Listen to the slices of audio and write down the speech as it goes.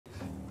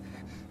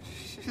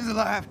She's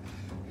alive.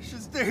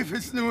 She's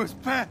David's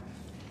newest pet.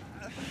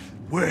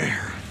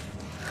 Where?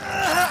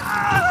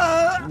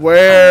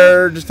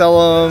 Where? Just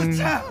tell him.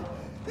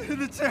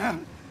 The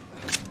town.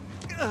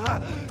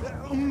 Now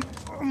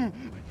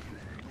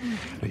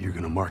you're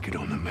gonna mark it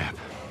on the map.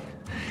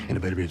 And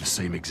it better be the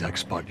same exact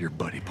spot your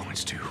buddy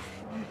points to.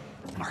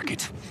 Mark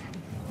it.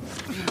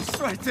 It's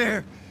right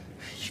there.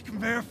 You can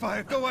verify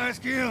it. Go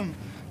ask him.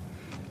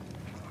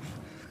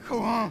 Go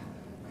on.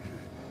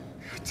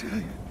 I tell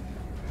you,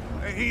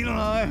 I ain't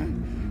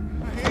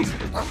lying. I ain't...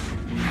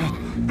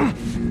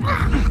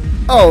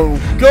 Oh,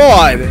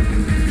 God.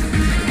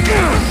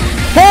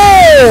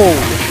 Oh!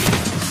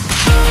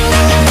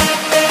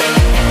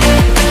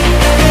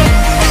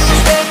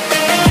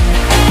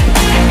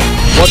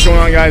 What's going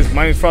on, guys?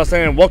 My name is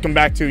FrostTitan, and welcome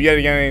back to yet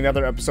again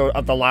another episode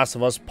of The Last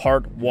of Us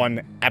Part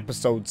 1,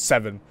 Episode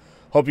 7.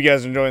 Hope you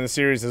guys are enjoying the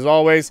series as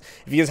always.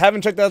 If you guys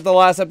haven't checked out the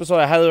last episode,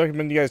 I highly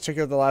recommend you guys check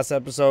out the last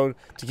episode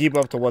to keep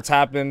up to what's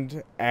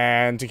happened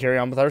and to carry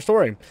on with our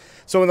story.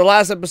 So in the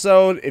last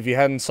episode, if you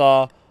hadn't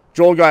saw,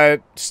 Joel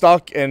got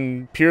stuck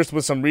and pierced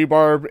with some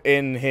rebarb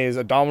in his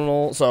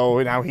abdominal,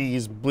 so now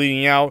he's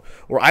bleeding out,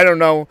 or I don't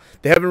know.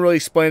 They haven't really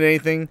explained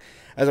anything.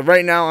 As of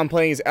right now, I'm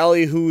playing as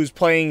Ellie, who's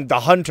playing the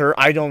hunter.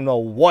 I don't know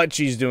what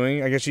she's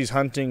doing. I guess she's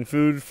hunting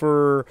food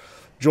for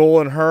Joel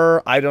and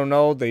her. I don't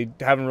know. They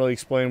haven't really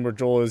explained where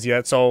Joel is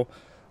yet. So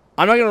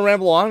I'm not going to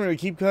ramble on. I'm going to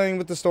keep going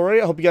with the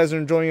story. I hope you guys are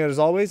enjoying it as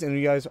always. And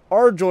if you guys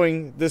are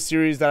enjoying this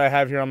series that I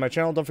have here on my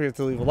channel, don't forget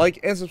to leave a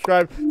like and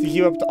subscribe to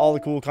keep up to all the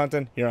cool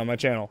content here on my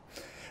channel.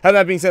 Have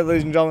that being said,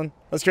 ladies and gentlemen,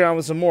 let's carry on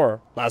with some more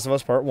Last of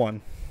Us Part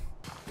 1.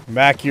 I'm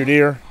back here,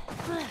 dear.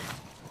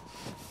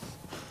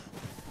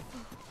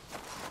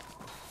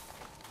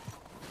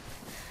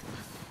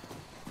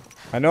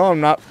 I know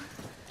I'm not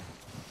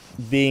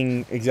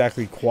being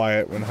exactly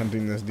quiet when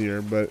hunting this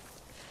deer, but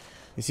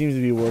it seems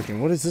to be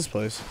working. What is this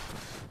place?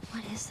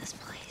 What is this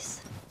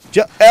place?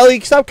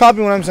 Ellie, stop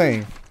copying what I'm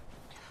saying.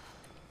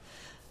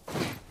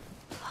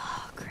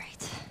 Oh,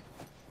 great.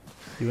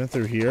 You went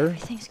through here?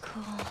 Everything's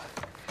cool.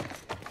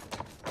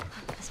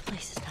 This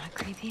place is not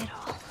creepy at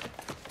all.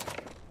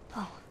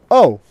 Oh.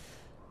 Oh.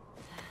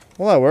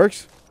 Well, that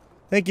works.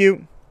 Thank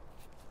you.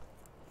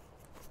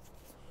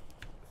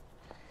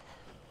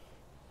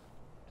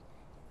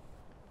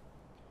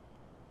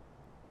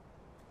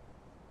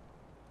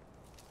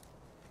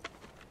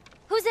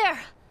 Who's there?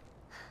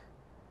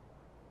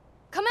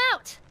 Come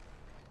out!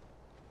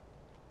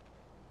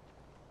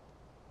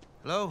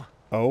 Hello?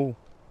 Oh.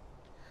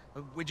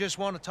 We just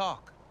want to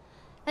talk.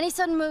 Any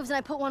sudden moves and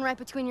I put one right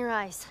between your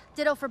eyes.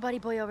 Ditto for buddy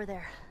boy over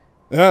there.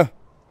 Yeah.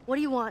 What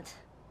do you want?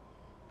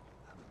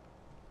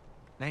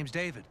 Name's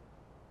David.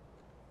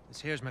 This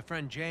here's my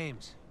friend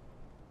James.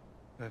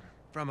 We're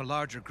from a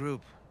larger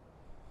group.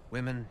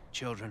 Women,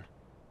 children.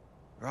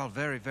 We're all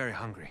very, very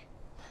hungry.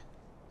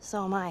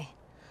 So am I.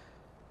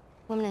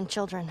 Women and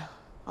children,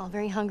 all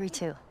very hungry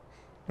too.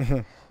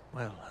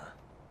 Well,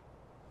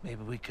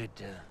 maybe we could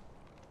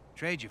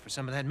trade you for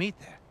some of that meat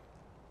there.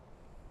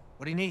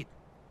 What do you need?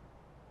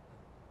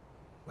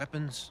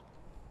 Weapons?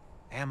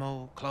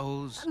 Ammo?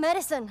 Clothes?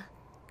 Medicine!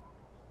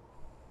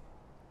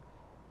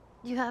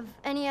 Do you have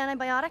any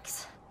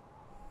antibiotics?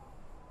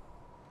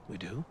 We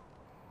do.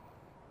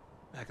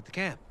 Back at the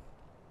camp.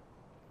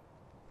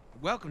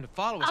 You're welcome to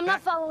follow us I'm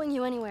back. not following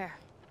you anywhere.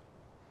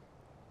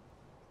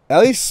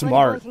 Ellie's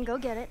smart. Buddy boy can go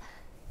get it.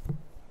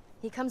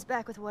 He comes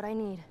back with what I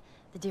need.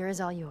 The deer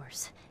is all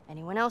yours.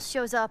 Anyone else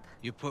shows up...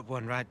 You put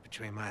one right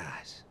between my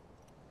eyes.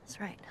 That's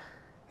right.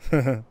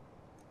 2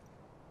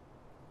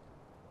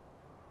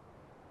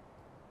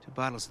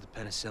 bottles of the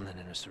penicillin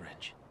in a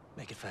syringe.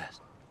 Make it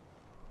fast.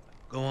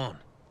 Go on.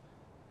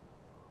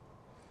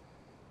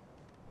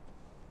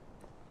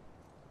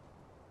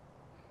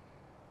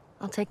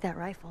 I'll take that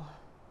rifle.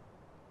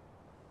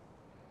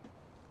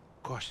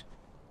 Of course.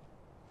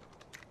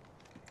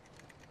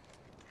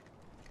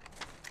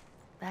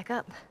 Back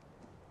up.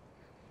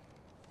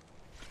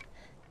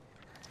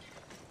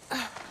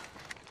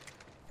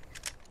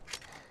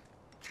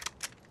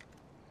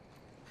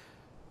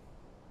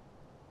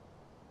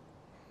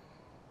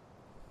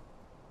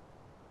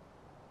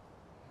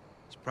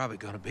 It's probably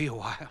gonna be a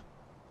while.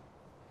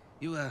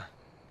 You,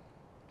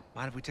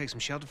 mind if we take some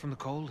shelter from the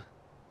cold?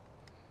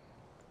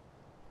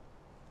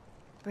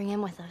 Bring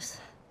him with us.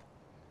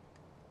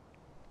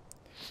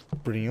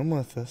 Bring him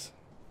with us.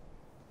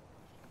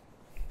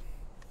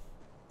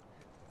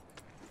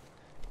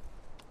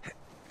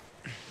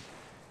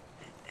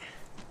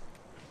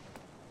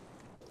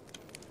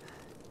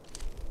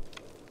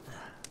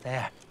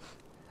 There.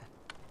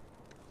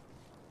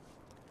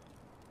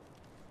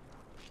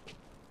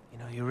 You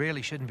know, you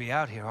really shouldn't be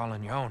out here all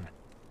on your own.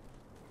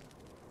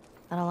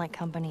 I don't like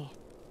company.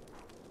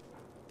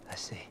 I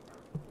see.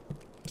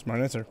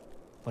 Smart answer.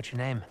 What's your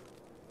name?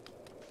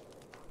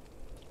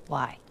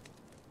 Why?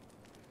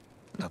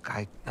 Look,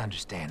 I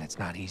understand it's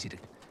not easy to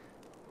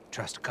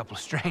trust a couple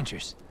of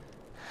strangers.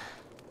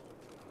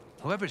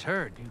 Whoever's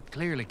hurt, you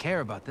clearly care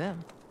about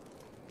them.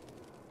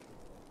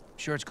 I'm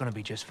sure it's gonna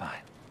be just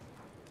fine.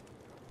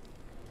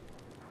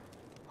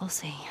 We'll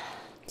see.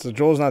 So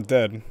Joel's not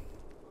dead.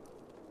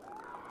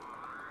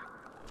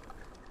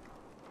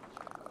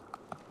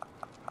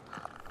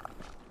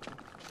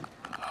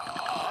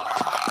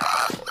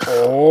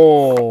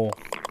 Oh.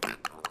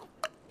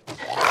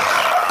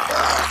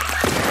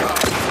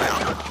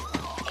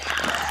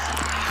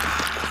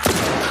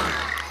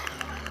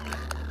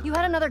 You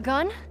had another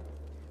gun?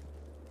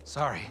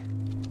 Sorry.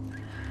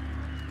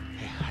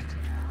 Hey, I'd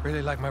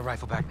really like my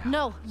rifle back now.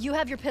 No, you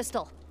have your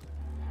pistol.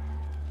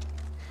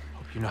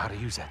 Hope you know how to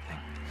use that thing.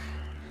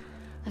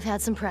 I've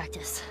had some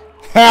practice.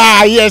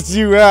 Ha! Yes,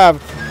 you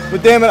have.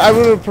 But damn it, I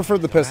would have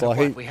preferred the pistol. I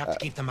hate. We have to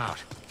keep them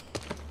out.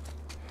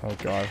 Oh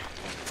god.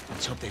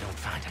 Let's hope they don't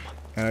find him.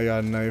 And I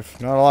got a knife.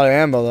 Not a lot of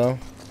ammo though.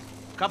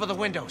 Cover the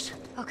windows.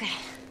 Okay.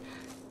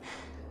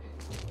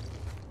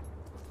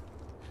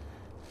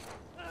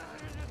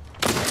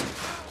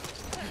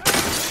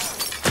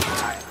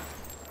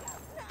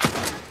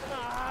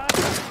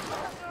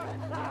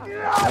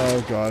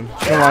 Oh god.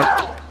 Come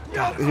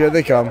on. Here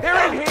they come.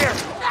 They're in here.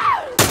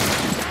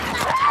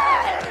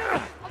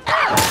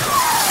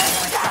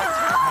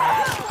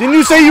 Didn't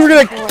you say you were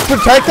gonna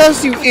protect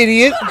us, you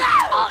idiot?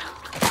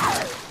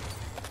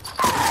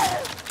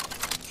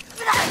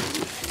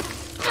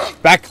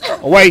 Back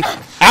away.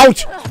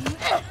 Out!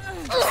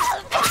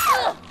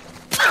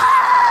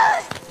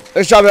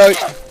 Nice job, Ellie.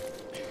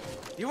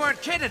 You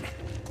weren't kidding.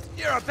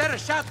 You're a better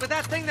shot with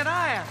that thing than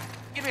I am.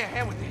 Give me a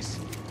hand with this.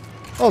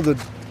 Oh, the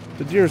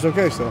deer's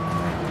okay still.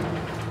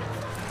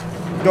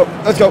 Go.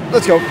 Let's go.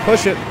 Let's go.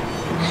 Push it.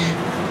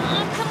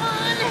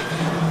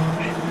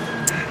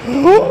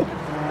 Oh,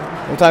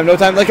 No time. No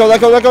time. Let go. Let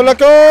go. Let go. Let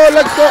go.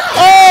 Let's go.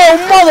 Oh,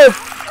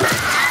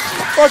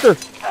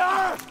 motherfucker!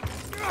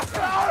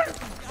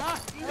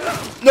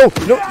 No.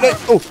 No. No.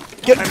 Oh,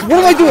 get. What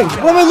am I doing?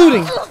 What am I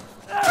looting?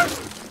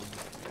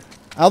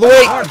 Out of the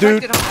way,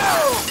 dude.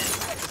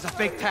 This is a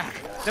fake pack.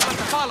 They must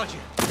have followed you.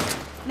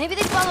 maybe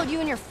they followed you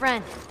and your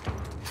friend.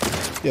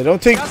 Yeah,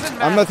 don't take. Doesn't I'm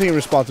matter. not taking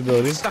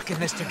responsibility. We're stuck in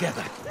this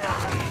together.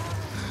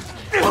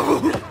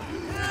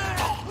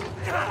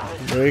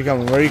 Where are you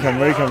coming? Where are you coming?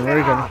 Where are you coming? Where are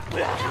you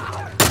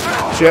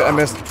coming? Shit, I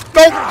missed.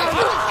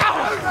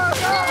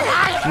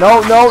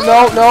 No! No! No!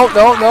 No! No!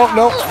 No! No!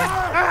 No!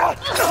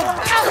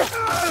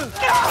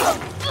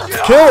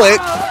 Kill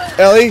it,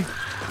 Ellie.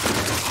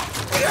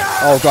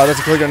 Oh god, that's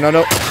a clicker. No,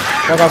 no.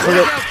 No, no,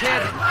 clicker.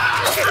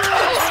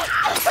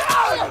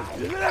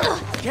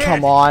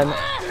 Come on.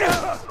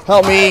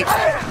 Help me.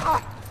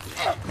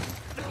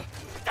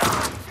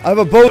 I have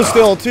a bow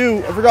still,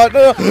 too. I forgot.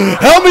 No, no.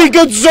 Help me,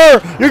 good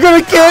sir. You're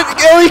gonna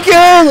get Ellie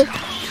killed.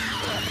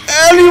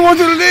 Ellie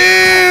wants to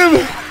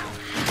live.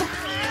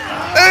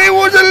 Ellie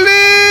wants to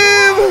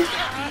live.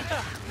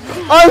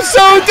 I'm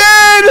so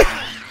dead.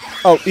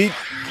 Oh, he...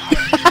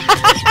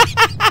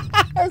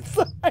 I'm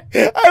sorry.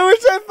 I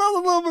wish I felt a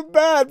little bit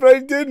bad, but I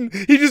didn't.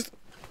 He just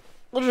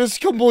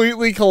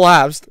completely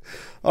collapsed.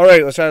 All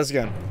right, let's try this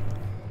again.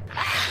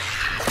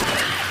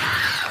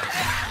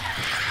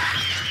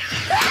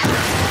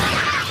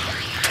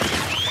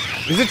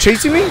 Is it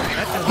chasing me?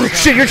 Oh,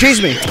 shit, you're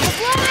chasing me. One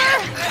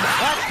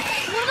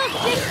of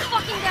those big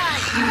fucking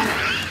guys.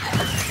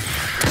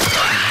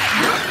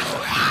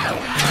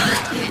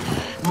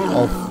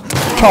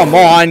 Oh, come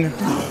on.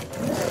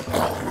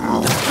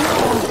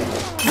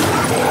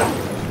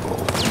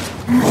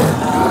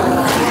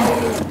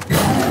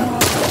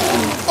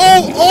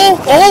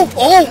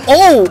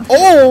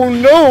 Oh,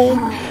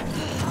 no.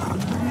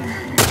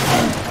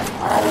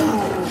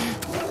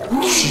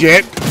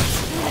 Shit.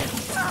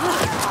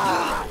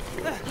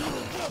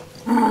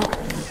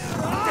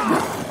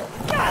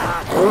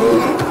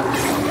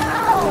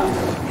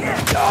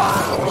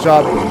 Good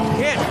job.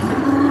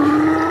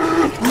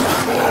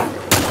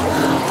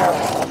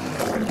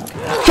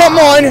 Come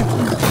on.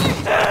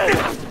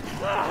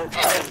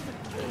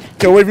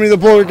 Get away from me, the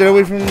blower. Get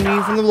away from me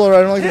from the blower.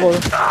 I don't like the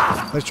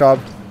blower. Nice job.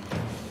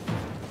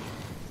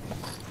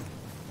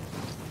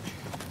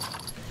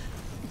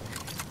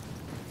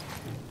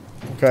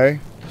 Okay,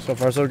 so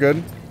far so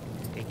good.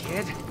 Hey,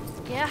 kid.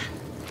 Yeah,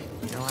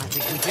 You know, I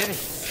think we did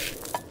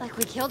it. like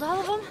we killed all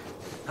of them?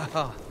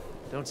 Oh,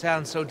 don't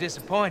sound so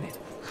disappointed.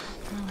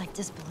 More like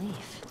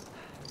disbelief.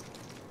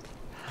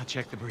 I'll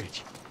check the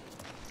bridge.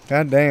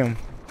 God damn.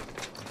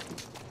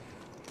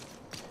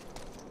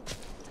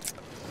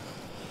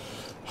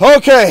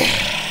 Okay,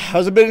 that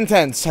was a bit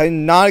intense. I did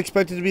not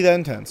expect it to be that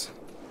intense.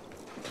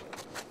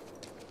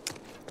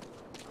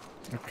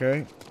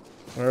 Okay,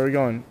 where are we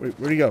going? Wait,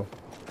 where'd he go?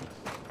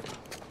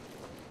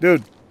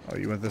 Dude! Oh,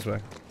 you went this way.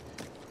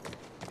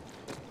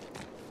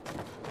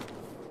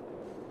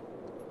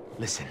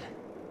 Listen,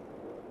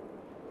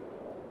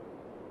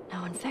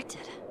 No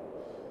infected.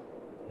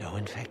 no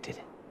infected.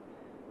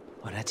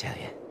 What'd I tell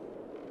you?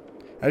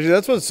 Actually,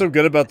 that's what's so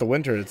good about the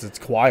winter. It's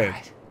quiet. All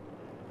right,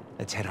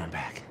 let's head on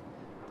back.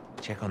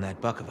 Check on that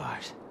buck of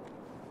ours.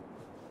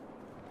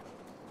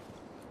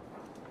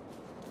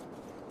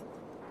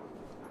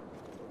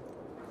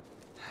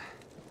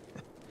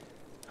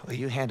 Well,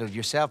 you handled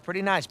yourself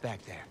pretty nice back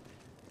there.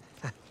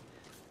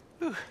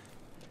 Whew.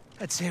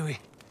 I'd say we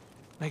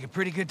Make a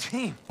pretty good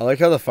team. I like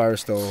how the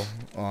fire's still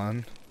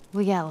on.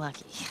 We got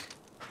lucky.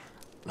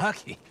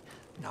 Lucky?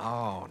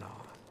 No.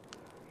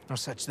 No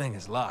such thing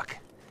as luck.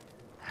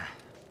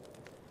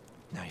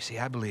 Now, you see,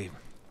 I believe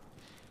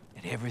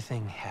that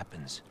everything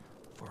happens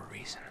for a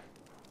reason.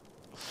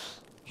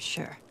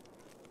 Sure.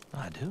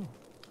 I do.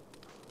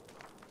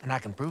 And I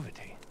can prove it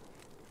to you.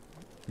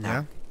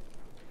 Yeah.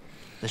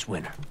 This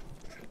winter,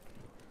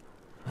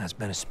 that's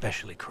been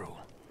especially cruel.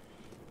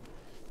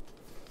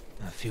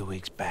 A few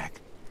weeks back,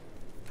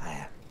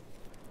 I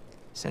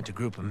sent a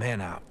group of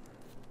men out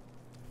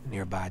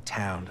nearby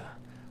town to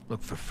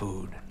look for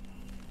food.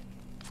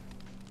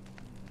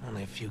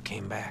 Only a few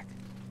came back.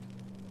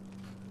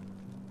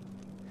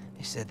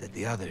 They said that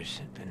the others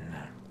had been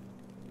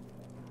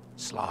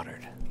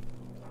slaughtered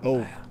by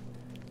a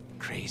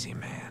crazy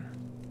man.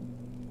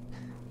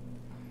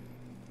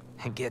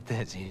 And get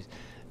this, he's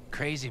a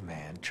crazy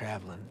man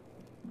traveling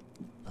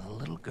with a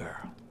little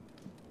girl.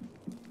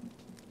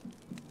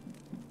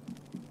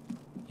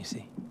 You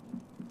see,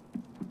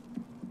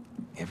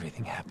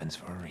 everything happens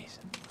for a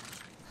reason.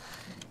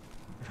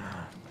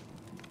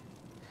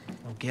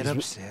 Don't get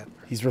upset.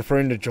 He's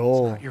referring to It's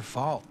Joel. not your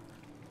fault.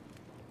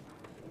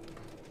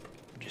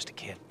 I'm just a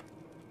kid.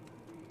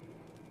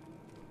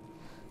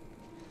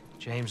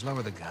 James,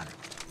 lower the gun.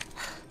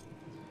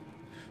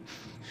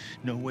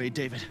 No way,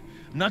 David.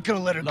 I'm not gonna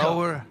let her go.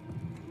 Lower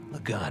the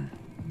gun.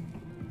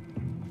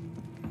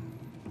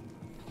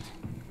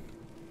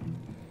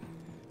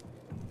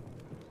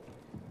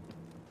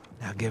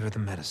 Now give her the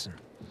medicine.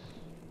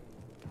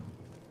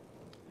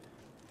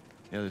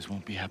 The others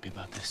won't be happy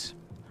about this.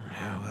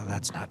 Yeah, well,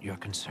 that's not your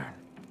concern.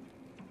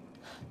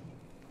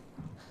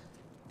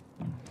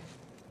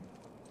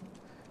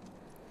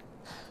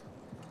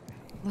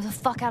 Move the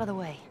fuck out of the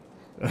way.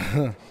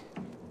 You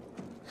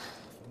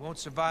won't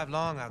survive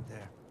long out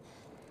there.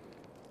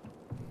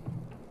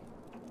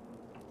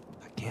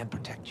 I can't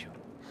protect you.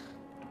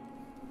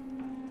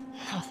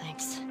 No,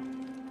 thanks.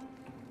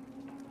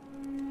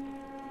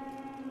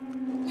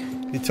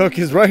 He took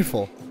his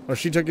rifle. Or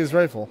she took his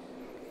rifle.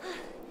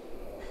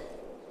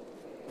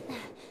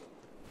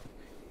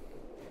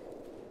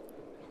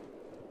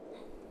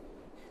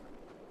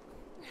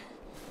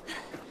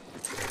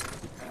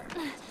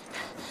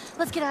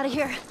 Let's get out of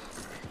here.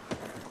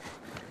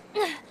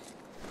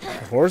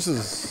 The horse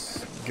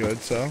is good,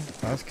 so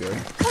that's good.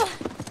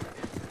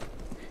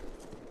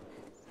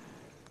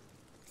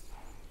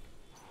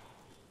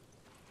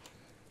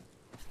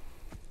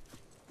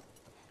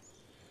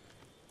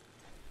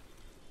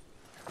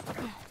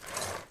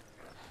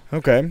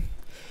 Okay.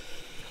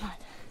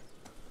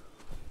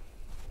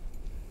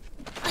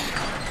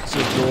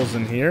 So Joel's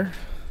in here.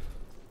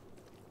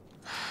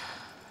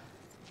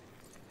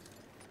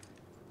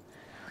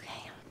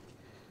 Okay.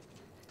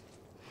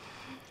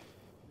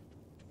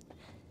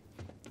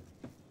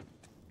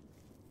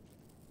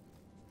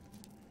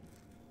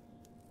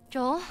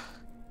 Joel?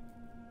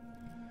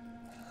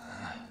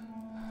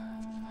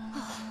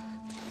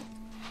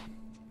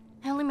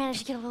 I only managed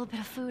to get a little bit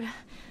of food.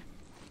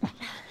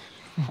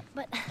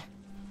 But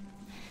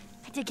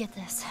I did get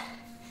this.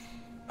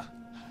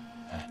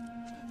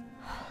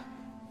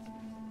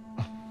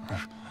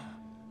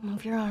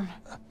 Move your arm.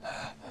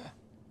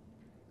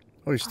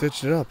 Oh, he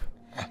stitched it up.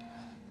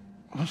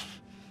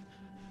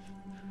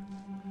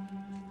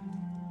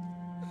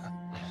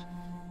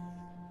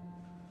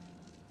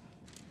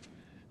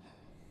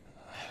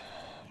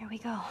 Here we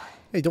go.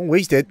 Hey, don't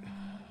waste it.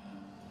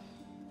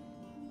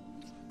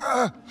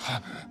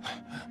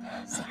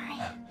 Sorry.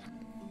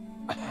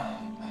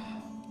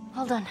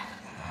 Well done.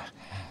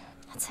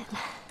 That's it.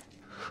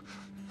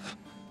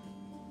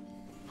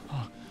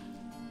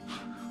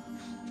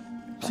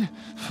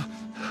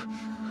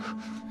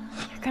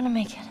 You're gonna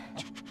make it.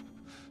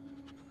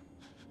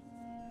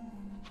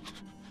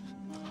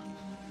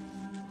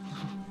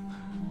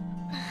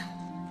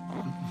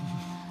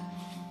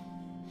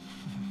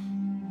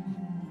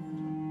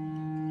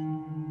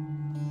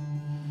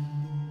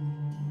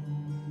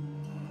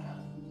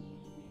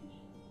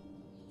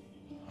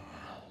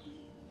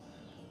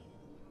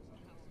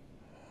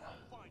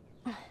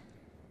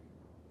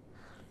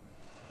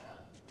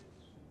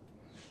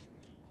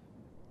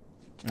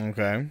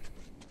 Okay.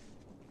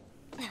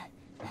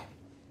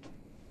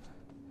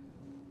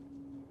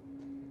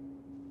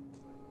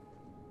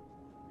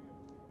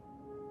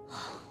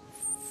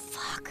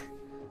 Fuck.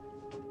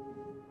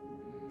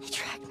 They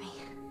tracked me.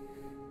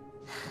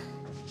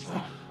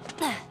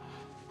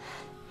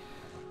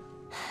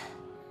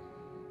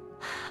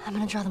 I'm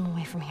gonna draw them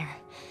away from here.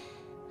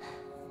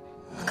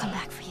 I'll come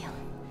back for you.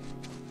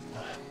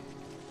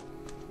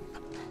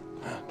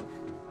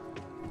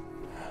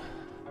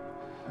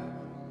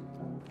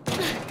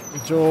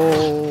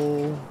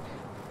 Joel,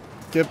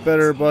 get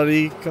better,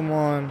 buddy. Come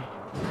on.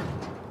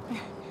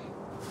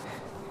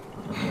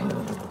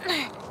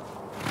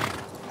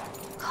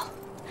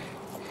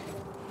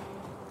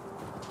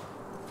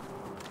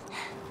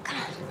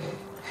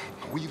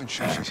 Are we even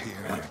sure she's here?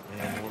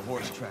 And more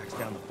horse tracks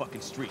down the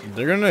fucking street.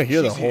 They're gonna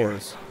hear the She's here.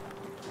 horse.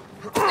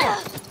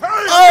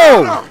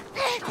 Oh!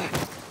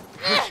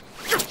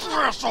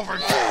 ass over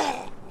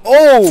here!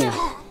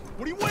 Oh!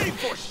 What are you waiting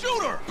for?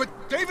 Shoot her! But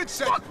David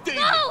said... Fuck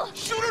David! No!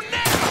 Shoot her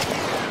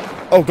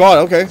now! Oh god,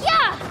 okay.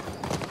 Yeah!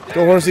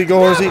 Go horsey, go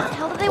horsey. What the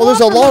hell do they Oh,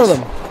 there's a want from lot of us?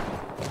 them.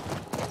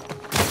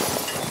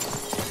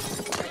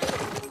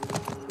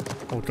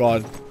 Oh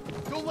god.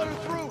 Don't let her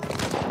through!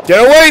 Get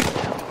away!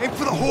 Aim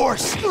for the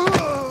horse!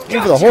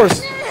 Aim for the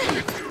horse.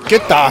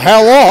 Get the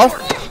hell off!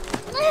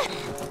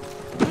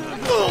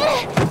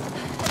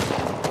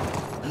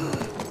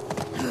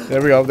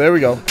 There we go, there we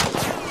go.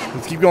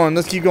 Let's keep going,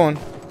 let's keep going.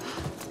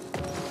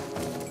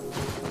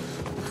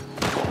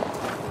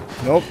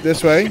 Nope,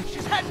 this way.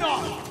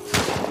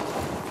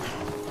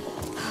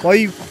 Why are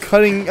you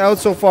cutting out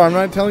so far? I'm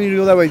not telling you to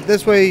go that way.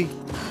 This way.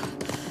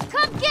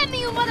 Come get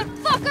me, you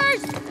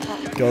motherfuckers!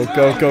 Go,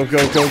 go, go,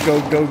 go, go, go,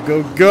 go,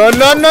 go, go.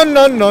 No, no,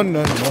 no, no,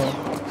 no, no.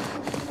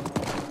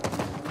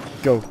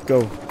 Go,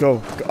 go,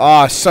 go.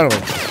 Ah, son of a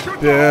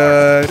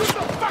bitch.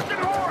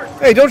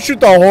 Hey, don't shoot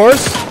the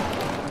horse.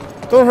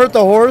 Don't hurt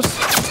the horse.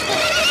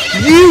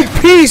 You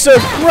piece of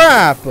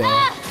crap.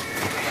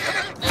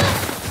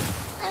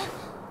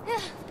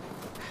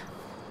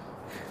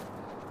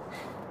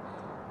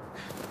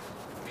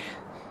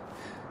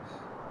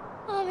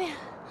 Oh man.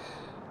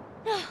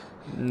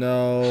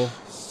 No.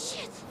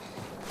 Shit.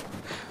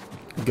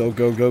 Go,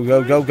 go, go,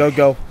 go, go, go,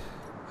 go.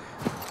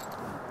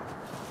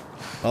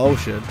 Oh,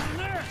 shit.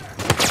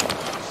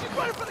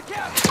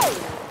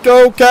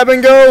 Go,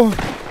 cabin, go.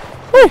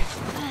 Woo.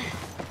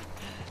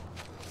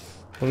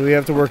 What do we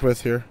have to work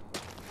with here?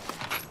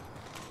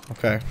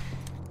 Okay.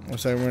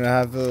 Looks like we're gonna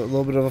have a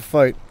little bit of a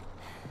fight.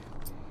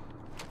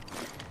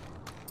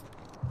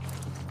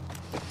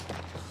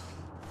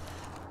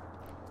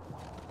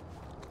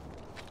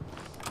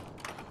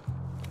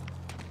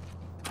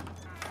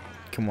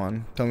 Come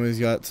on. Tell me he's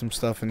got some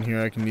stuff in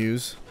here I can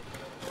use.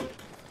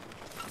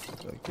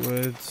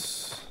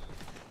 Liquids.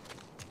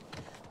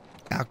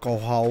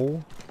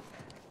 Alcohol.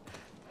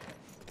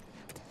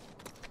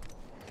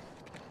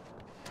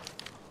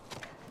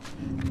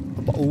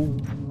 Oh,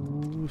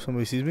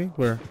 somebody sees me?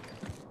 Where?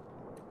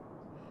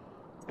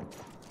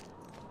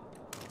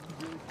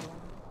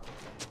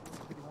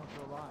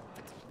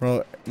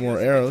 Bro, more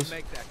arrows.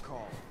 Make that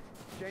call.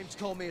 James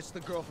told me it's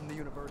the girl from the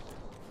university.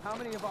 How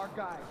many of our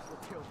guys were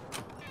killed?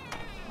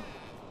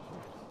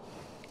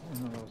 I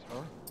didn't know that was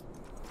her.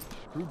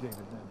 Screw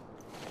David then.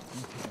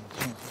 I'm taking a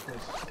chance with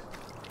this.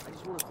 I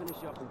just want to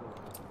finish up and go.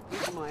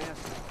 Listen my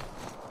ass.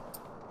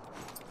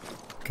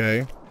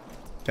 Okay.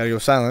 Gotta go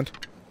silent.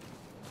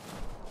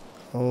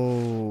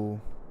 Oh.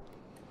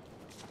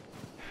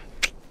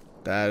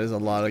 That is a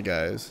lot of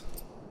guys.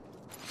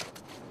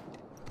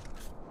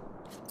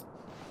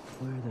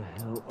 Where the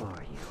hell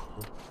are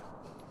you?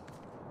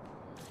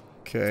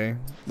 Okay.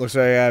 Looks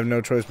like I have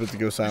no choice but to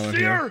go silent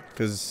here.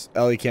 Because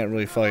Ellie can't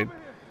really fight.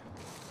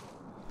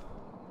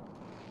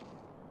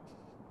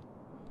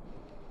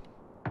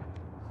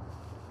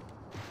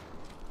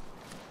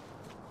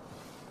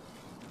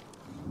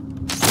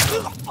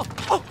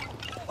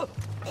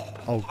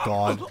 Oh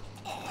god.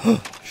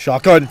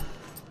 Shotgun!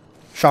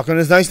 Shotgun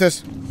is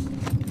niceness.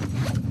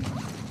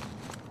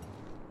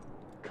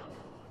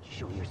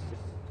 Show yourself.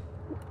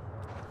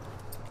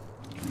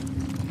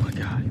 Oh my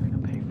god, you're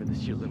gonna pay for this,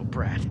 you little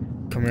brat.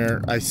 Come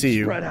here, I see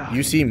you. Spread out.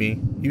 You see me.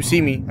 You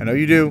see me. I know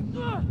you do.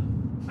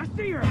 I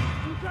see her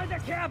inside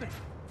that cabin.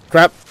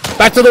 Crap.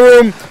 Back to the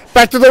room!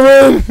 Back to the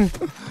room!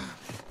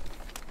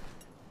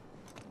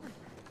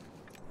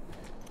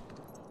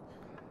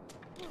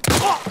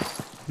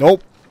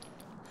 Nope.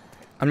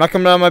 I'm not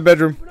coming out of my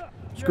bedroom.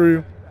 Screw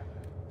you.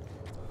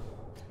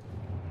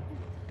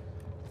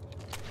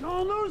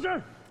 Don't lose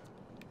her.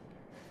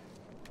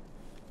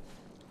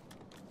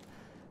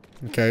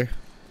 Okay.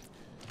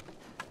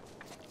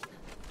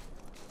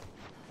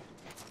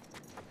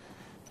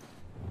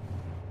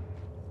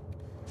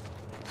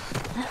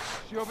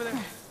 She over there?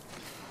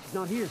 She's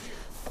not here.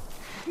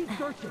 Keep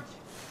searching.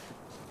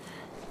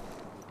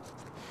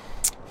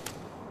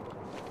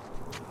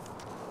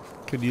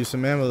 Could use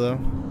some ammo though.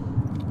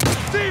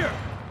 You're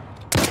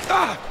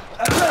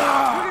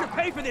gonna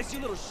pay for this, you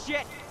little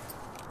shit.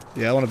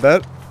 Yeah, I want to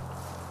bet.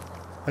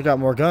 I got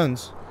more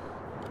guns.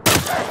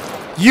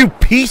 You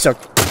piece of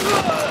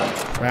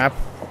crap.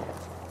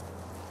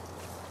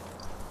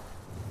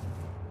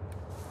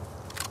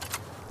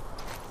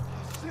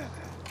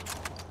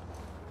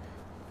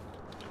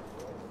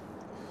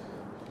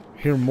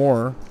 Hear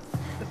more.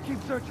 Let's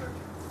keep searching.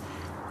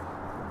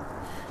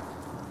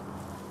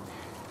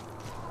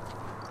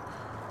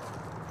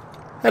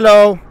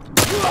 Hello.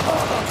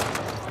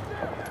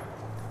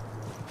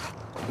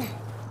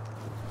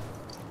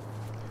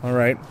 All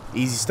right,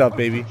 easy stuff,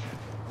 baby.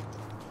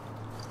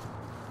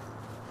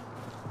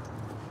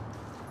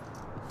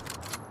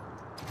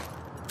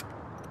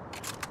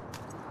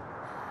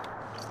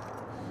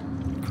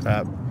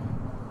 Crap.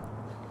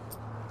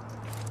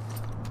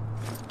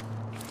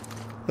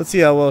 Let's see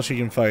how well she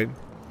can fight.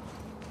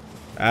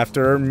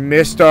 After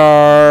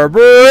Mr.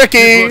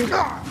 Bricky.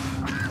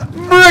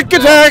 Brick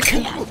attack.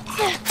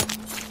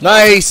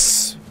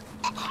 Nice.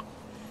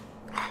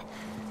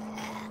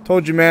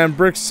 Told you, man.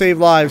 Bricks save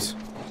lives.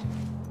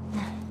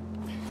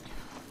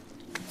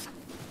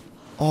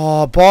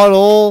 Oh,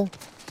 bottle.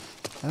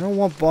 I don't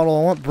want bottle.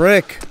 I want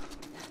brick.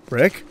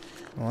 Brick?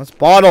 Oh, that's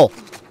bottle.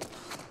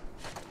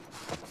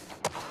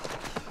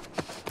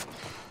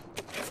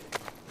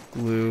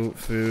 Glue,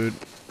 food.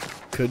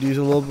 Could use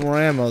a little bit more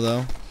ammo,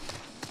 though.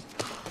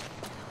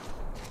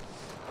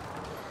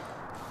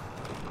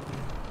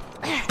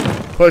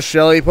 Push,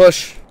 Shelly,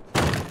 push.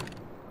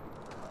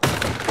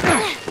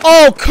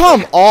 Oh,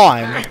 come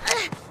on.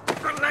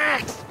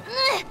 Relax.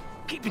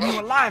 Keeping you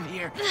alive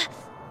here.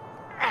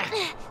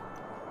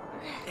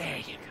 There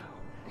you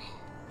go.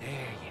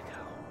 There you go.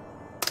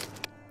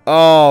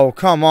 Oh,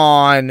 come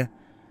on.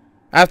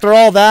 After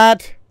all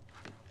that?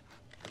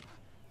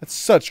 That's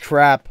such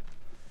crap.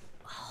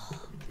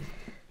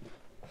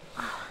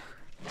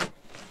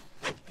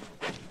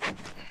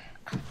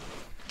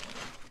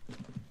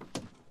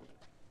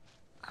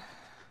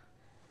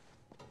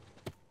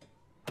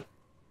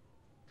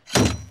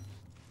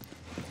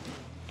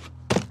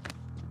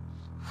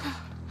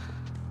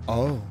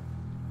 Oh.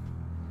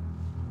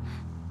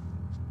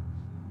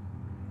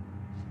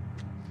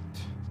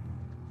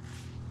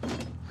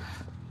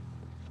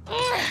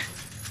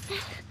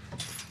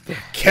 They're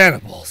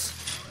cannibals.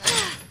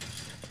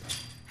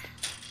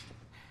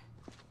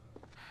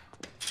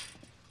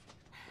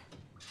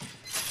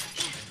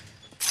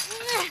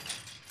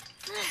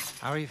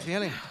 How are you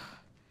feeling?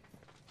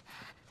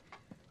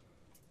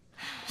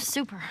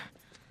 Super.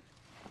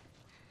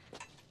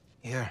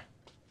 Here.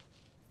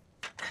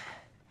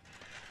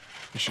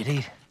 You should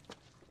eat.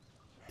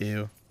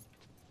 Ew.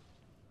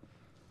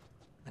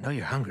 I know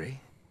you're hungry.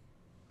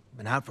 You've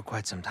been out for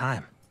quite some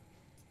time.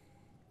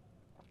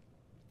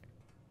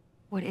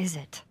 What is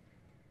it?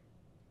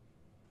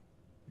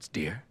 It's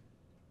deer.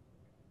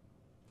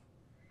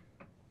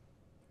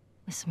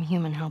 With some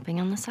human helping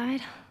on the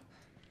side?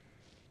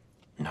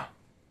 No.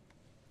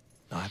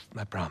 No,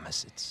 I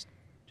promise. It's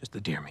just the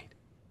deer meat.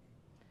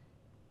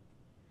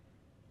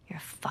 You're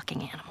a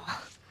fucking animal.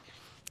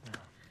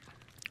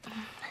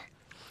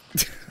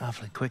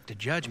 Awfully quick to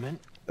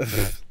judgment.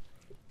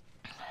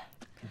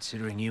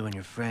 Considering you and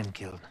your friend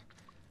killed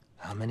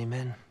how many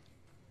men?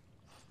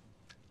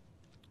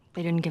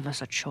 They didn't give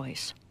us a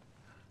choice.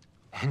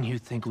 And you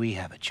think we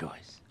have a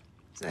choice?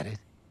 Is that it?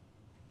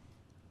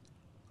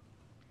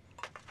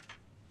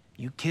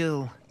 You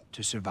kill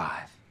to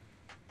survive.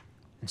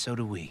 And so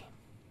do we.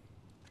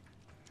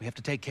 We have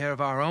to take care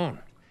of our own,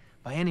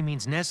 by any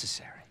means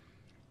necessary.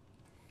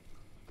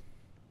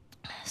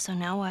 So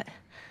now what?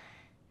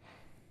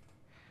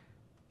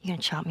 You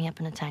gonna chop me up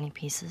into tiny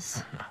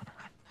pieces?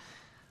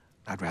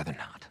 I'd rather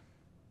not.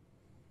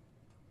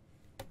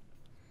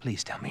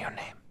 Please tell me your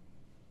name.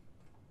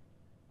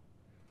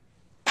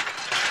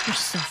 You're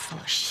so full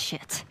of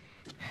shit.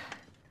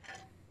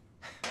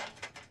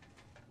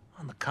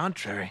 On the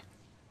contrary,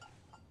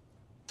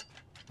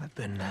 I've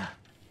been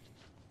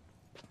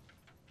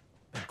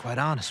quite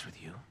honest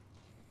with you.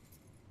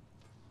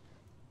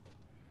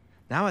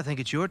 Now I think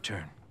it's your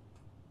turn.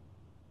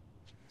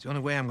 It's the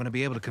only way I'm going to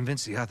be able to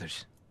convince the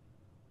others.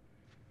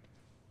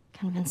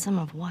 Convince them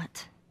of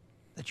what?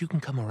 That you can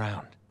come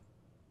around.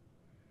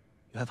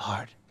 You have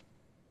heart.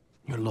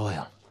 You're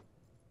loyal.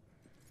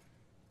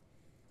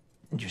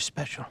 And you're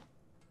special.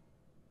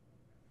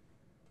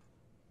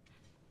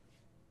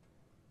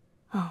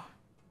 Oh.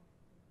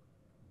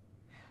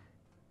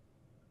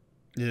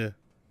 Yeah.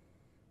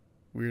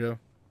 Weirdo.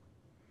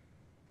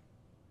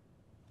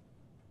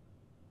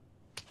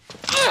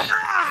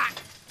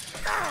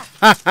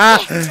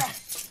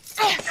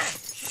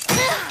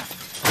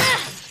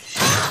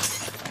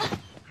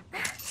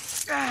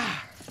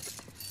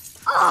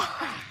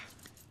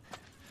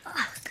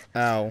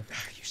 Ow.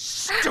 You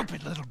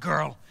stupid little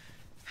girl.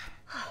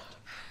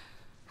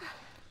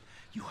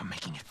 You are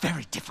making it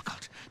very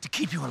difficult to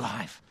keep you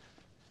alive.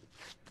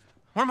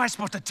 What am I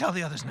supposed to tell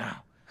the others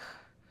now?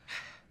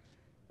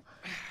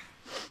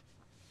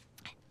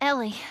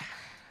 Ellie.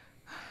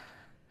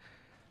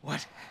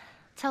 What?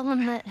 Tell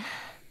them that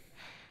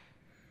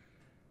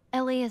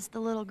Ellie is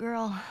the little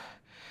girl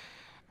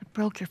that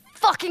broke your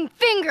fucking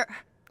finger.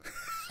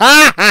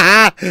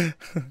 How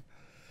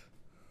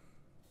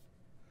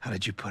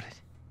did you put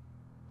it?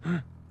 Hmm?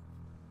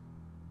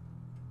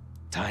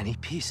 Tiny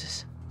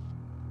pieces.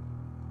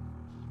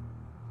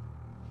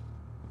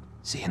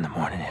 See you in the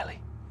morning, Ellie.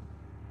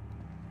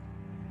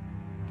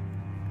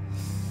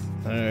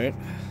 All right.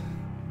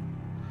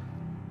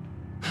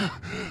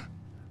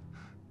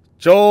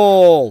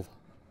 Joel!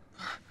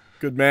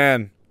 Good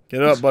man.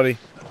 Get up, buddy.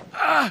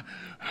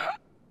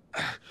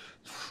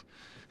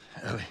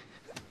 Ellie.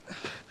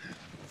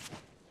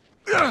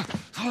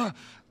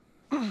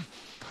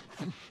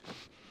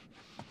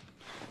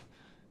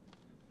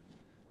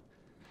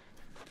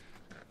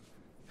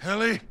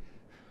 Ellie?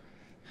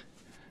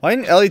 Why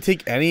didn't Ellie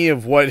take any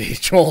of what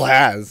Joel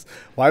has?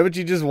 Why would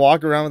she just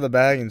walk around with a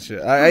bag and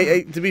shit?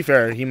 To be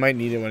fair, he might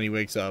need it when he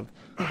wakes up.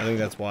 I think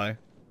that's why.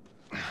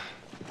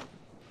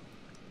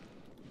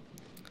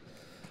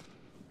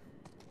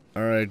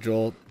 Alright,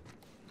 Joel.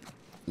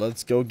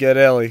 let's go get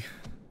Ellie.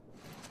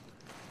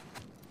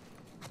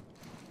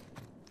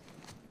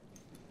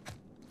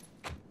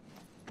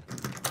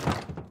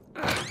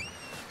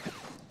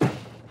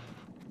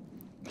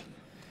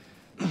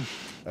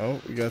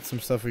 Oh, we got some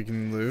stuff we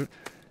can loot.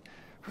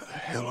 Where the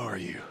hell are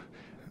you?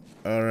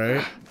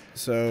 Alright,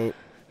 so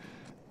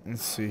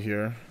let's see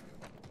here.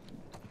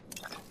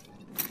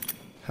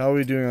 How are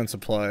we doing on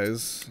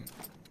supplies?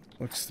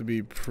 Looks to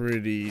be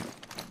pretty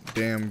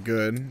damn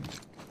good,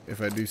 if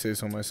I do say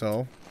so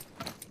myself.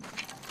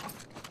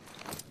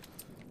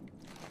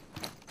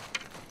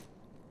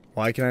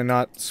 Why can I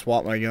not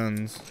swap my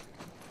guns?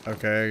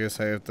 Okay, I guess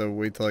I have to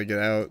wait till I get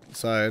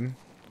outside.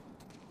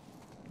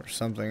 Or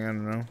something, I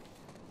don't know.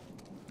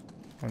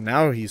 Oh,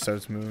 now he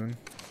starts moving.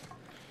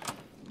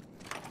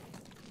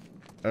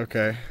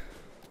 Okay.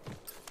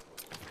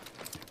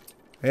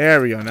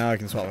 There we go, now I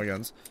can swap my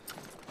guns.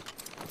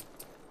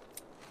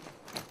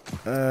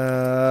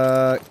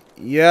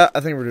 Yeah, I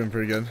think we're doing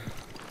pretty good.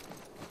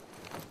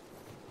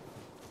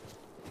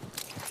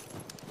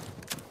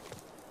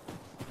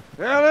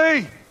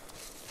 Ellie!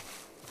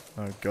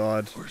 Oh,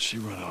 God. Where'd she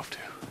run off to?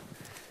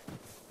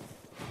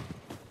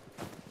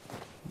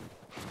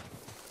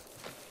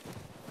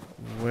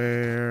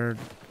 Where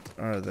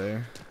are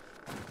they?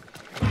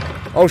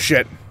 Oh,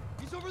 shit.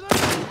 He's over there!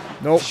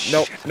 Nope,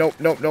 nope, nope,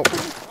 nope, nope.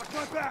 Watch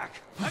my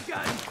back! I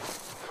got him!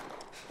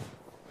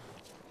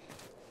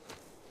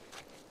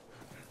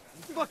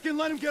 Fucking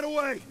let him get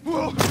away!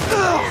 You're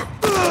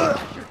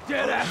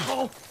dead,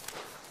 asshole!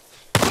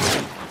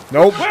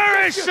 Nope.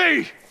 Where is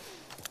she?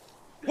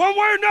 One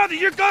way or another,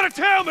 you gotta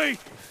tell me!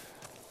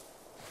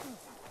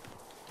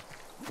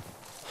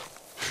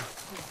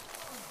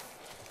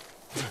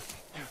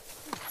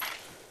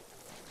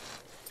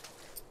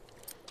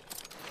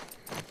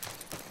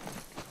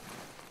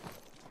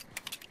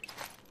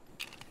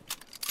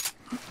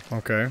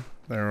 Okay,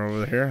 they're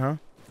over here, huh?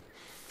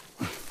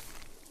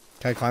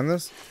 Can I climb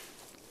this?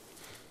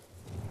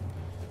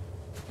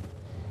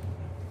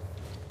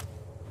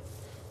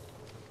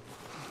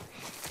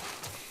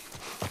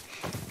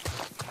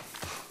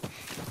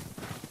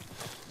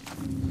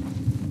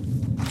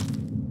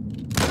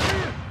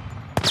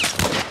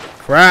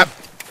 Crap!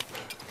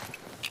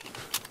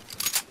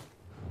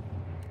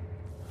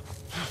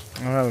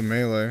 I don't have a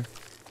melee.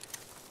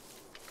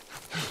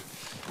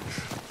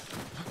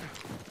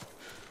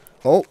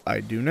 Oh, I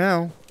do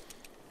now.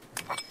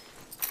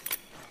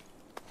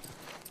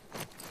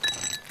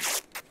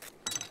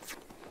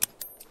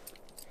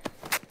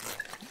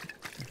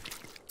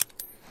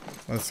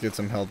 Let's get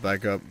some health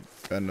back up.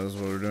 God knows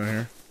what we're doing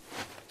here.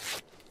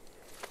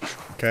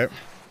 Okay.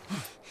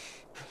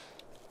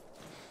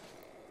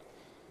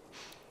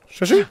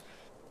 Shush. Whoop!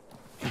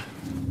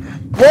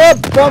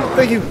 Bump!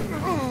 Thank you.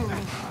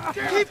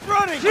 Keep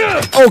running!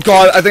 Oh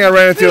God! I think I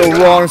ran into the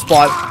wrong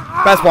spot.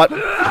 Bad spot.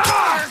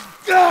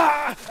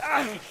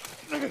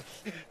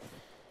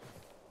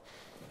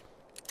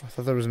 I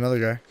thought there was another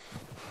guy.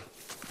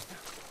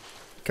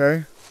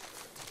 Okay.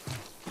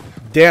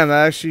 Damn,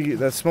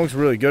 that smoke's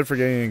really good for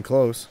getting in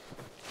close.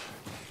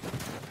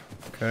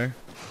 Okay.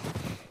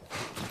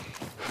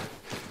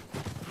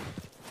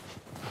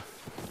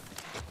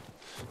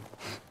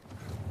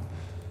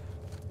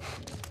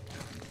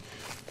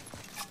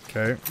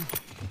 Okay.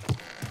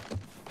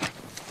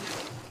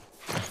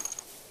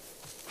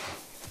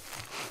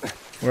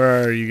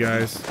 Where are you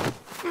guys?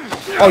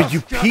 Oh,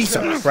 you piece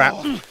of crap!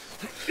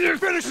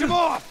 Finish him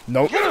off!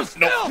 Nope. Nope.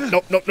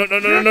 Nope. Nope. No. No.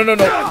 No. No. No.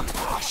 No.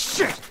 Oh,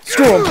 shit!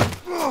 Screw him!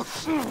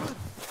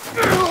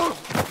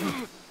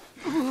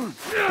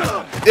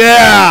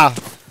 Yeah!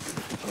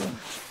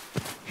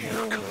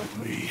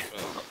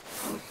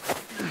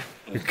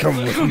 You're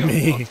coming with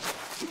me.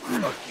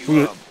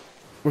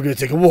 We're gonna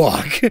take a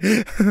walk.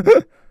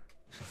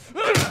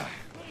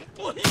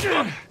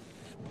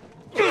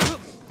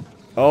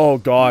 Oh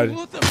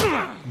God.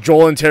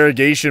 Joel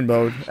interrogation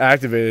mode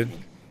activated.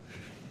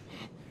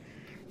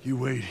 You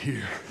wait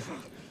here.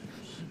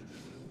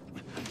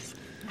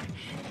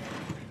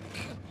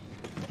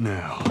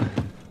 Now,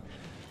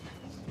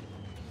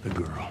 the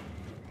girl.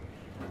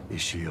 Is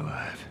she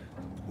alive?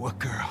 What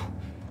girl?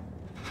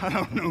 I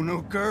don't know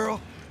no girl.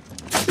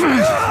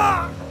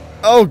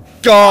 Oh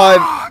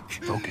God.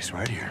 Focus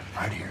right here.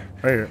 Right here.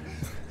 Right here.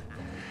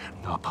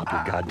 I'll pop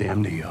your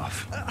goddamn knee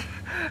off.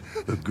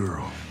 The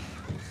girl.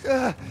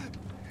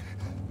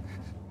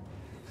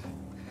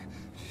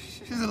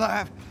 She's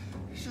alive.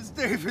 She's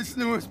David's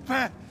newest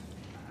pet.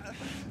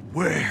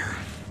 Where?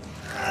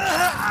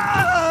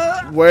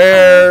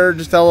 Where?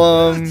 Just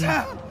tell him.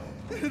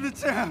 In the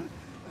town.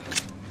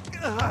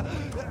 Now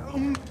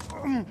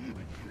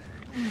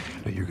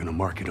you're gonna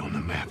mark it on the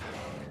map.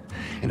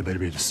 And it better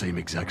be the same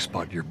exact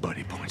spot your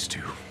buddy points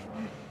to.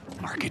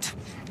 Mark it.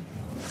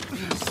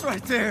 It's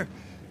right there.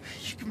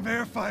 You can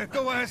verify it.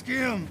 Go ask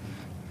him.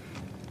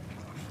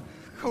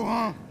 Go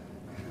on.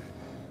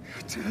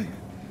 I tell you,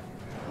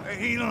 I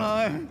ain't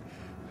lying.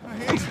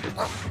 I ain't.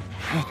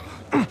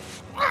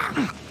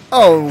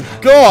 Oh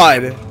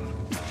God.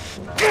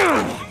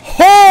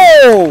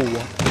 Oh!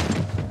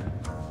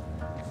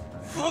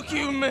 Fuck Fuck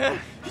you, man.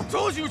 He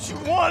told you what you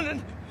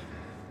wanted.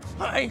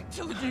 I ain't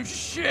telling you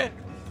shit.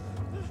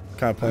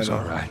 Kind of playing It's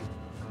all right.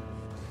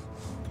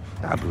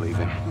 I believe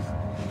him.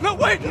 No,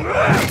 wait!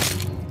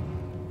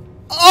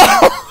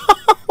 Oh!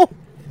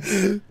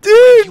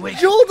 Dude,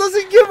 Joel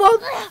doesn't give a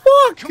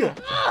fuck!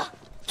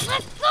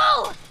 Let's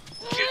go!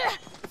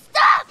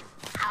 Stop!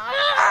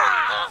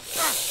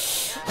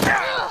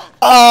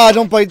 Ah,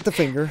 don't bite the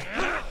finger.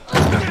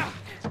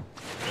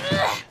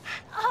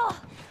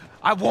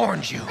 I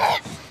warned you.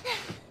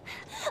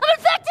 I'm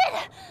infected!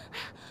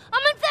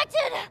 I'm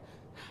infected!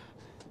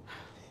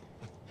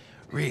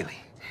 Really?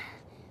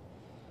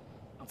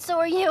 So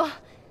are you.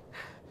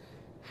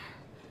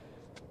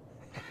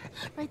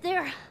 Right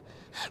there.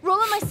 Roll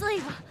up my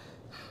sleeve.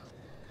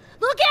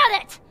 Look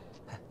at it!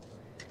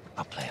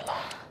 I'll play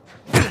along.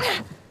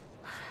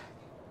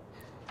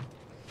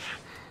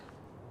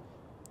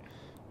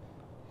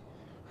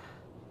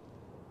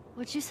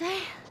 What'd you say?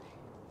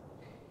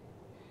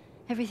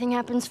 Everything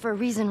happens for a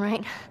reason,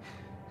 right?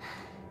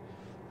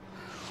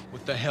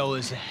 What the hell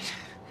is that?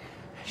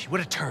 She would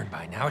have turned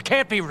by now. It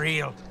can't be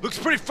real. Looks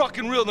pretty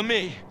fucking real to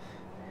me.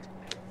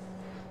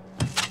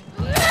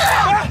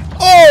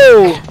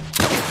 Oh!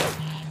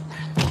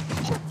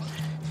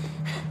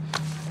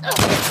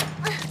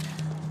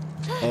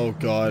 Oh,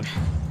 God.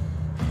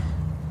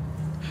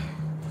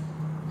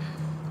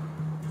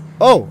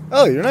 Oh,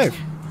 Ellie, your knife.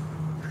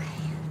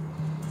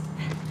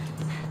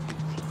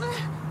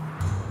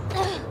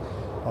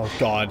 Oh,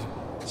 God.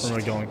 Where am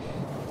I going?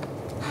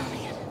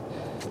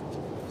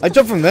 I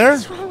jumped from there?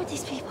 What's wrong with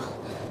these people?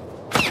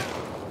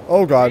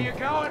 Oh, God. Where you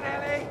going,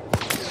 Ellie?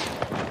 This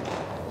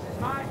is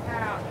my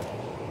town.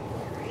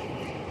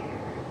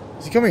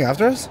 Is he coming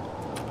after us?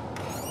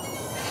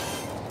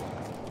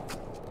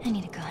 I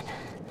need a gun.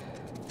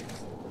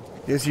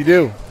 Yes, you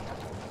do.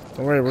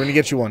 Don't worry, we're gonna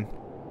get you one.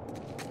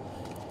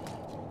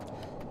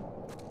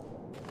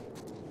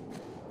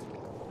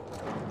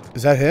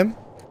 Is that him?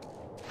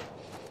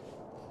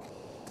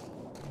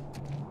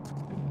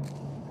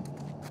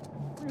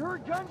 We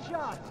heard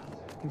gunshots.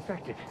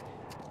 Infected.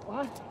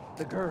 What?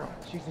 The girl.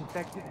 She's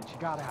infected and she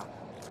got out.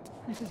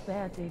 This is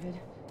bad, David.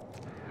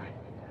 All right.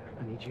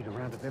 I need you to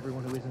round up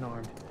everyone who isn't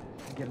armed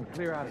and get them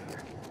clear out of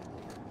here.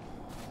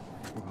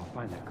 We're gonna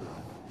find that girl.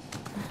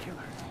 Kill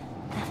her.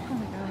 Oh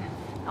my God.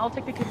 I'll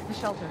take the kids to the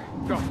shelter.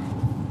 Go.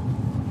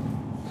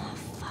 Oh,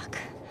 fuck.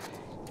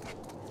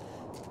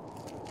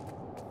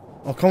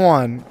 Oh, come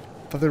on. I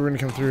thought they were gonna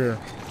come through here.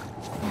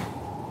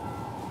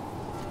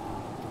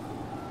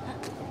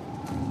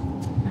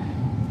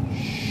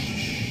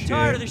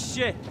 Tired of this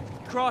shit.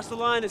 You crossed the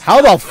line.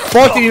 How the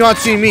fuck did you not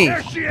see me?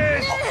 There she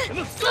is!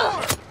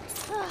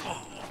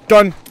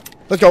 Done.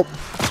 Let's go.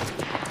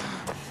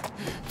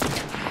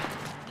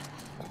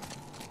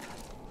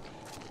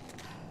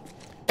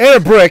 And a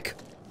brick.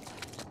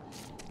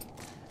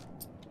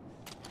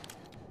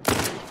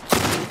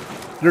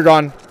 You're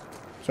gone.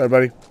 Sorry,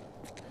 buddy.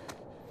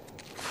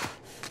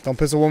 Don't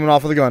piss a woman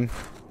off with a gun.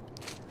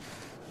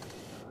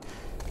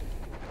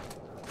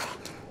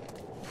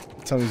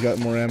 Tell me he's got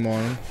more ammo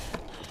on him.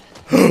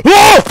 This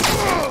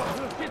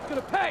kid's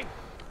gonna pay!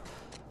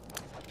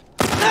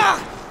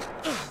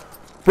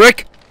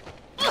 Brick!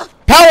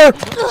 Power!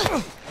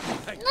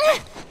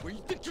 Where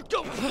you think you're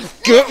going?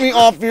 Get me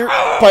off here.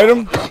 Bite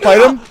him.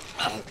 Bite him.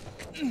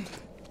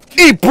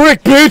 Eat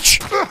brick, bitch!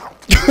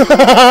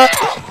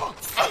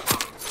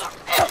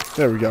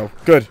 There we go.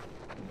 Good.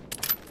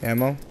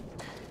 Ammo.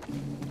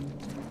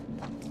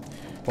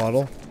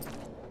 Bottle.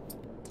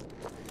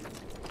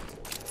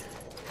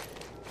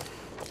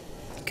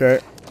 Okay.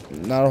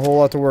 Not a whole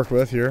lot to work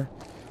with here.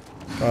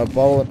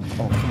 Bottle.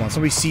 Oh, come on.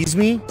 Somebody sees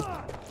me?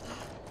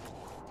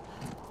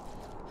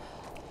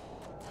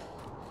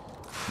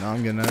 No,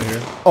 I'm getting out of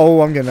here.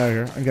 Oh, I'm getting out of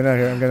here. I'm getting out of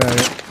here. I'm getting out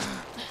of here.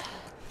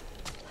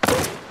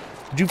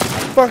 Did you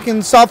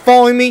fucking stop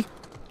following me?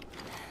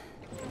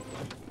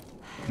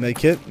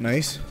 Medkit.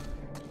 Nice.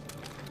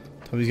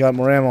 Somebody's got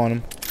more ammo on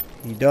him.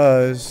 He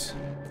does.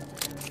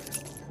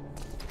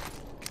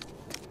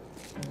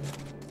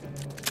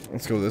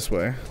 Let's go this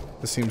way.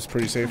 This seems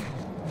pretty safe.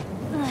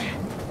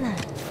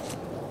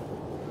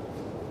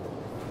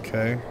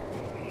 Okay.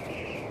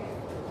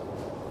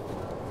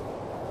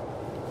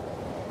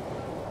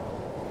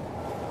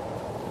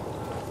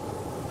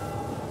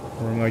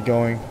 Where am I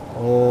going?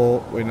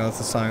 Oh, wait, no, that's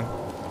a sign.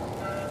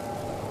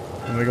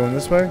 Am I going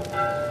this way?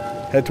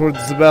 Head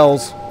towards the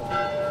bells.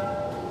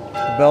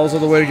 The bells are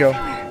the way to go.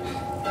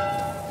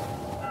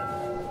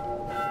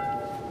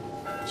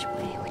 Which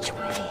way? Which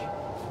way?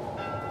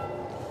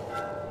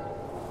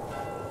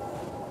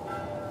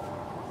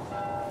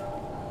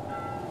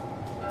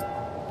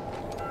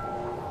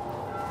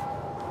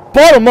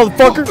 Bottom,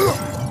 motherfucker!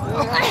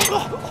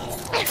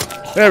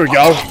 There we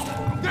go.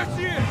 There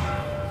she is!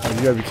 Oh,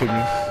 you gotta be kidding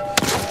me.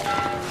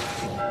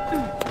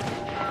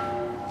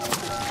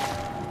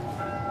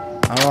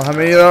 I don't know how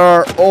many there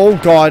are. Oh,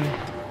 God.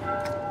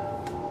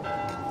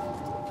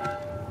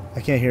 I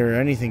can't hear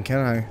anything, can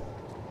I?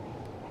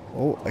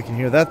 Oh, I can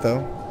hear that,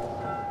 though.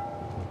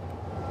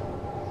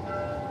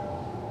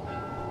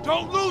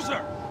 Don't lose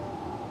her!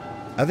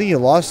 I think you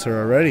lost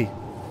her already.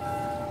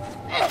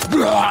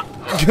 I'll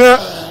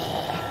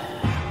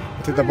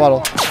take that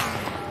bottle.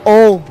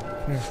 Oh!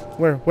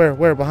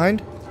 Where?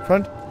 Behind?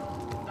 Front?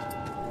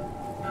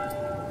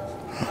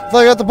 I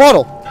thought I got the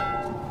bottle!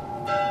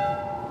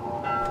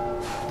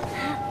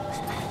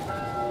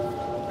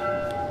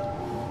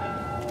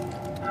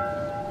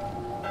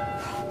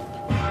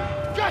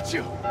 Got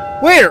you!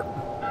 Where?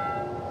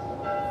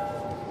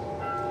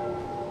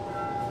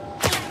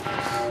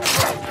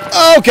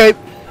 Okay.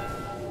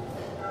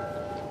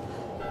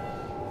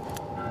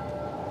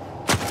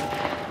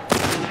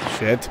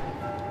 Shit.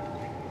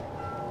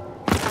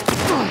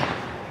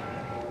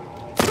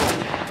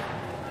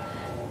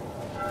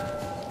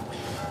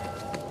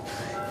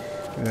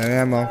 Give me that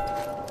ammo.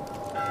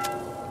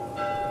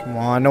 Come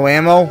on, no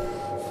ammo.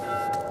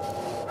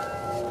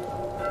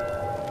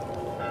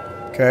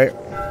 Okay.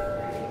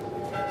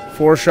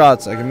 4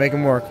 shots. I can make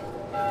them work.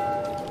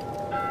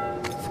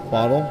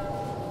 Bottle.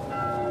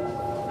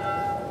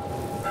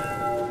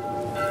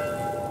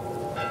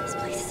 This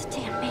place is a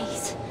damn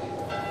maze.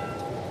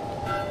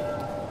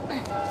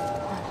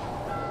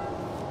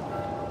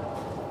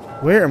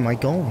 Where am I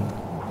going?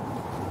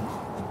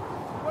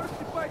 What if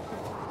you fight them?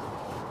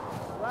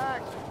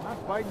 Relax, I'm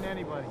not fighting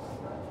anybody.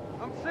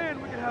 I'm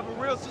saying we can have a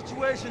real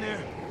situation here.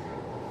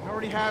 We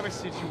already have a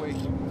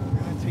situation.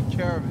 We're gonna take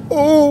care of it.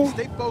 Oh!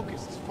 Stay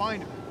focused, let's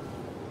find him.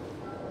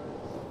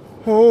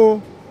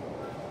 Oh!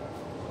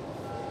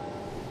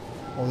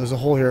 Oh, there's a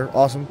hole here.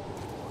 Awesome.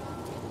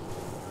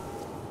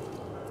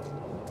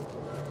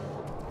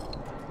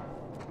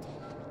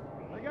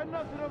 I got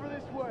nothing over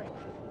this way.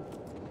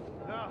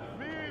 Nah,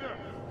 me either.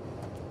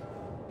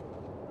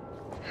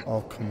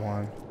 Oh, come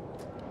on.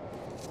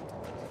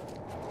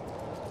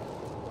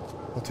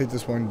 I'll take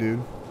this one,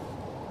 dude.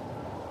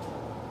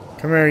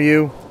 Come here,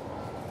 you.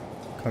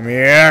 Come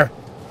here.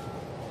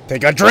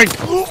 Take a drink.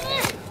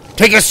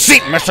 Take a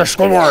seat, Mr.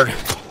 Squidward.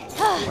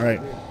 All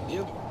right.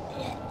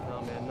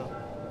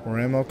 More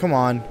ammo. Come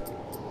on.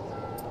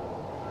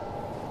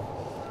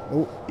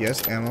 Oh,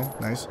 yes, ammo.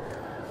 Nice.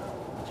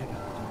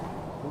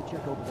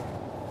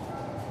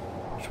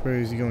 Which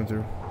way is he going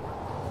through?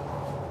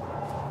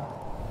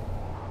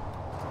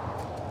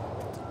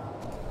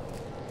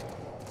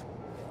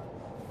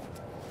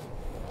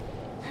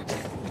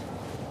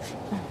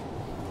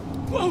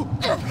 Whoa!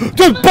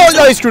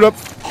 Oh, he screwed up.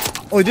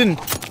 Oh, he didn't.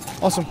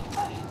 Awesome.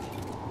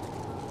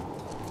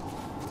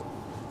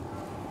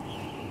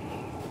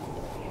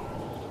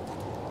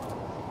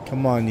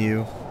 Come on,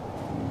 you.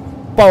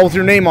 Bottle with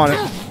your name on it.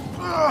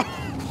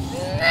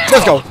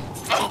 Let's go.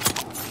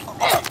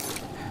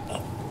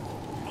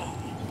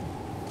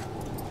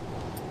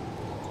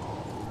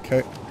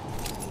 Okay.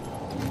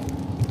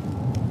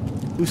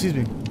 Who sees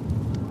me?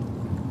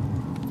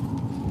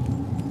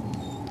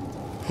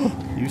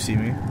 You see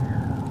me.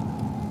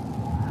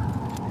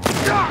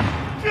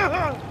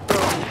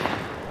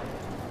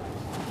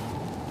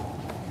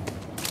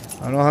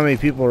 I don't know how many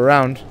people are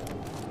around.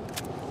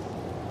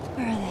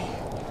 Where are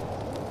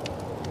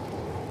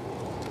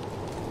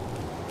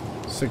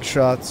they? 6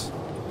 shots.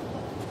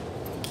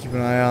 Keep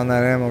an eye on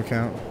that ammo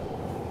count.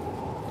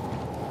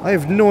 I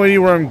have no idea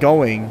where I'm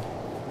going.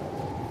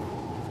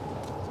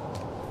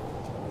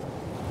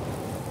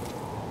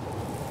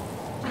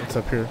 What's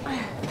up here?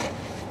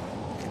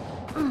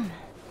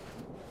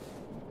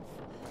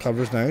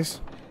 Cover's nice.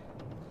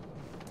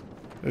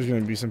 There's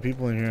gonna be some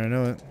people in here, I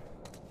know it.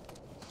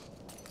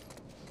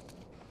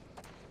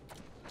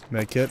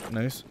 Med kit,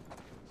 nice.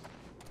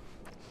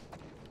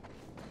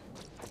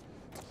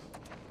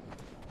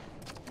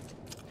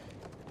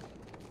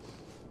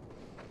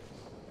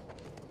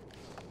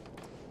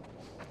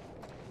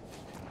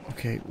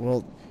 Okay,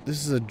 well,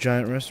 this is a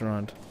giant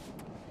restaurant.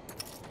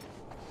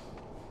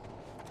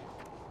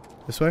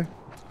 This way?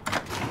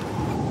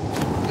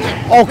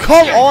 Oh,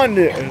 come on,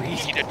 dude!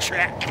 Easy to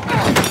track.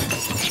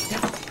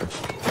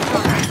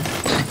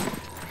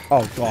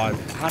 Oh, God.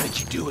 How did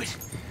you do it?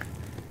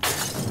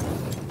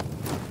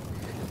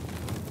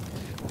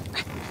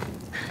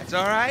 That's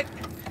all right.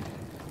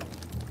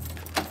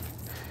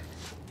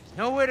 There's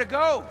nowhere to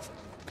go.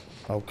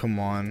 Oh, come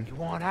on. You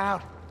want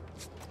out?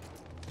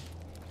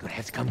 Gonna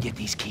have to come get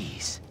these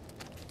keys.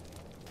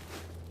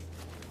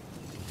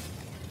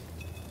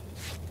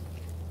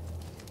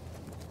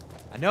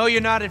 I know you're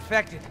not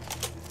infected.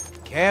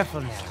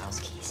 Careful now.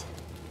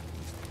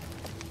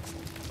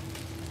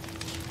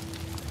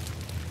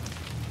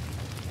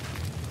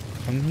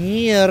 Come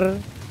here.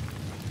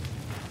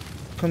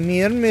 Come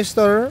here,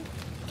 mister.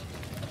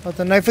 Got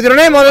the knife with your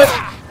name on it.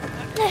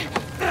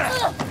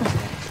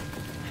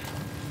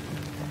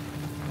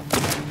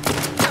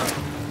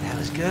 That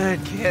was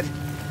good, kid.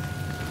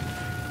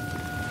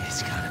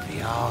 It's gonna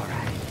be all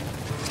right.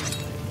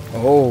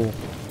 Oh.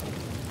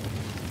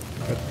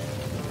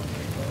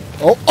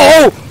 Oh,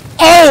 oh,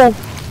 oh!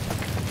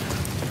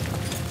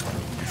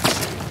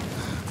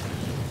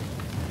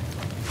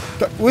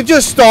 We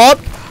just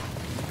stopped.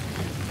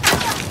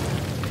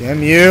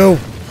 Damn you.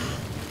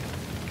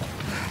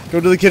 Go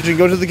to the kitchen,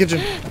 go to the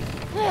kitchen.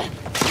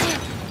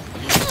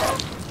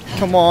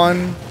 Come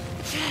on.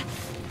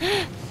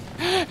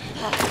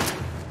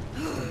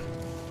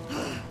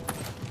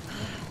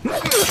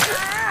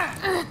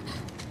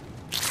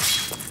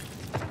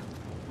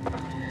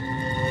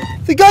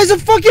 The guy's a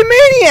fucking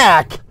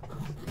maniac!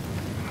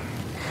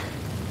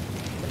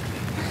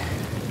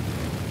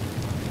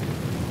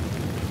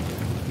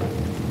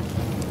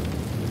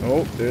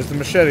 Oh, there's the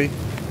machete.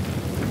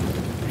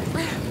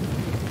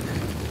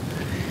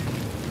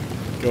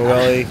 Go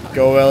Ellie,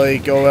 go Ellie,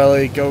 go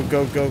Ellie, go,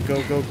 go, go,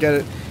 go, go, get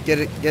it, get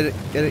it, get it,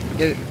 get it,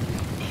 get it.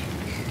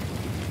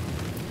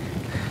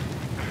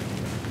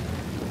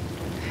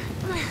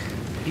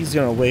 He's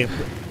gonna wait.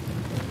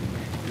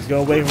 He's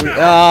gonna wait for me.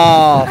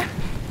 Oh,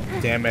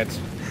 damn it.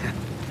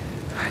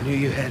 I knew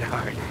you had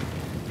heart.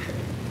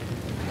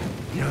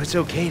 You know, it's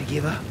okay to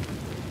give up.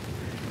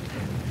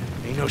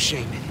 Ain't no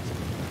shame in it.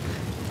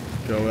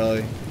 Go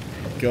Ellie.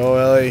 Go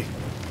Ellie.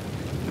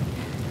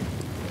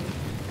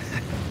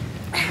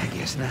 I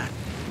guess not.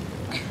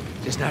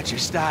 Just not your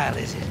style,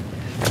 is it?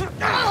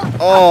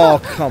 Oh,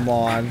 come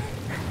on.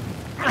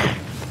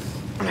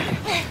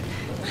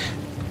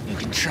 You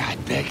can try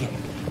begging.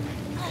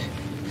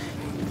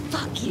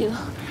 Fuck you.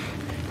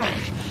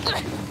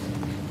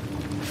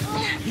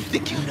 You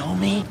think you know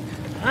me?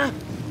 Huh?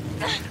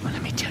 Well,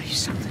 let me tell you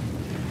something.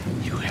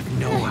 You have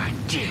no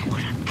idea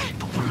what I'm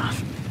capable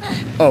of.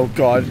 Oh,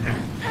 God.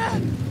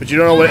 But you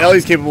don't know what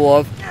Ellie's capable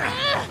of.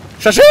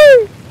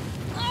 Shashoo!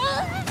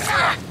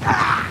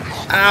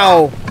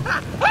 Ow!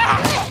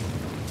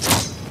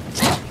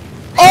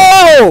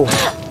 Oh!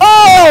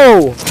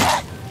 Oh!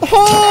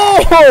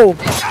 Oh!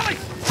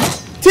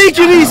 Take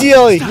it easy,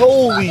 Ellie!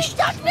 Holy sh...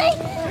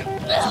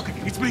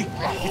 It's me.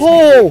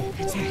 Oh!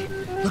 It's me.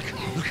 Look,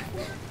 look.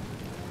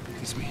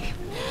 It's me.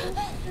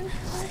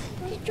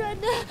 He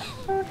tried to...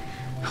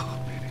 Oh,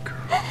 baby girl.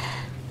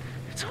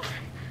 It's okay.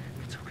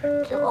 It's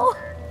okay. Joel.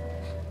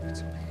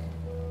 It's okay.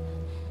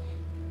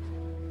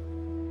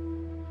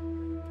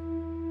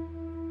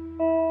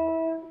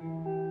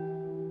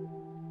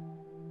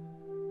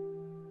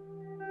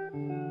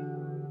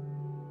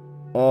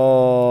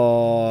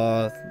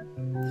 Oh.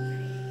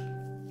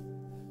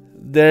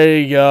 There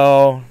you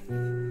go.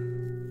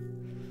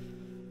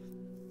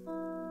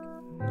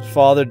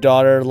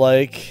 Father-daughter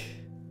like.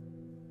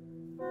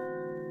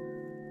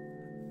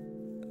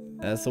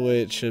 That's the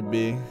way it should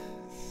be.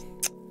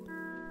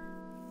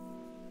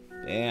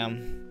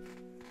 Damn.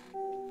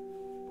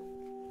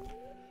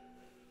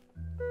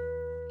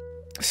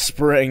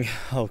 Spring.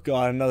 Oh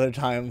God, another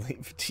time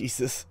leap.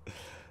 Jesus.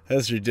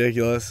 That's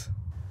ridiculous.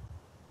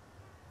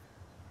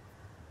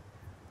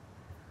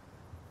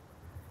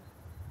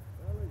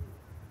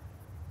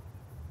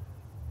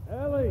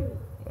 Ellie!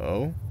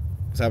 Oh?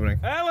 What's happening?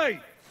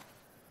 Ellie!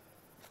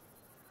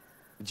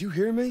 Did you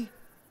hear me?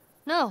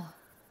 No.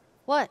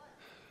 What?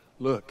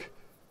 Look,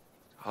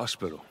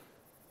 hospital.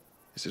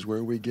 This is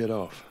where we get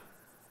off.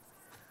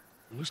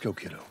 Let's go,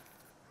 kiddo.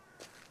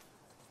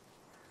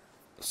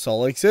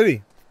 Salt Lake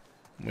City.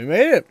 We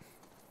made it.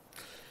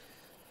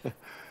 You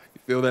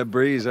feel that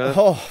breeze, huh?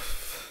 Oh.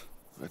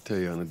 I tell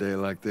you, on a day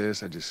like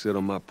this, I just sit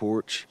on my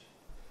porch,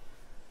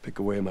 pick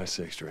away at my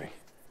six string.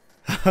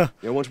 Yeah,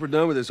 once we're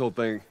done with this whole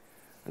thing,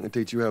 I'm gonna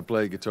teach you how to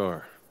play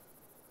guitar.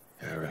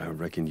 Yeah, I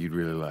reckon you'd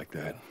really like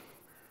that.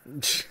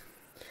 What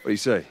do you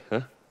say,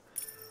 huh?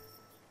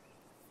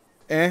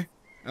 I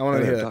want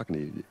to hear I'm that. talking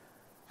to you.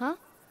 Huh?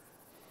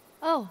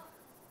 Oh.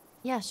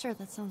 Yeah, sure,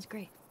 that sounds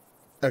great.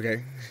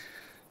 Okay.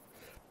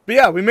 But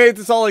yeah, we made it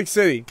to Salt Lake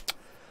City.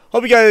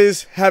 Hope you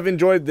guys have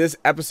enjoyed this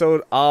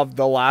episode of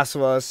The Last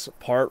of Us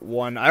Part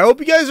 1. I hope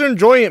you guys are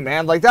enjoying it,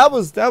 man. Like that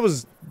was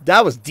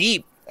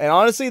deep. And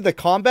honestly, the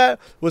combat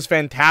was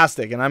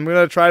fantastic. And I'm going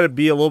to try to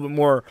be a little bit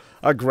more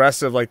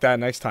aggressive like that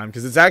next time,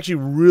 because it's actually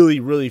really,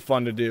 really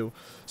fun to do.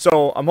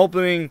 So I'm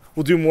hoping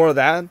we'll do more of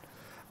that.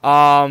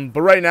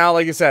 But right now,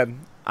 like I said,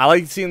 I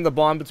like seeing the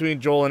bond between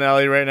Joel and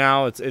Ellie right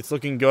now. It's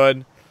looking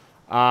good.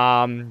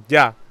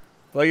 Yeah.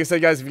 Like I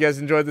said, guys, if you guys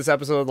enjoyed this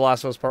episode of The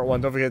Last of Us Part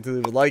 1, don't forget to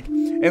leave a like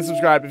and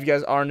subscribe if you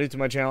guys are new to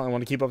my channel and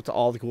want to keep up to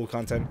all the cool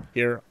content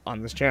here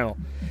on this channel.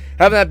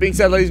 Having that being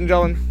said, ladies and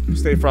gentlemen,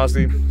 stay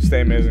frosty, stay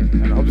amazing,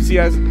 and I hope to see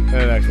you guys in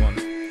the next one.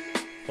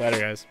 Later,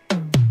 guys.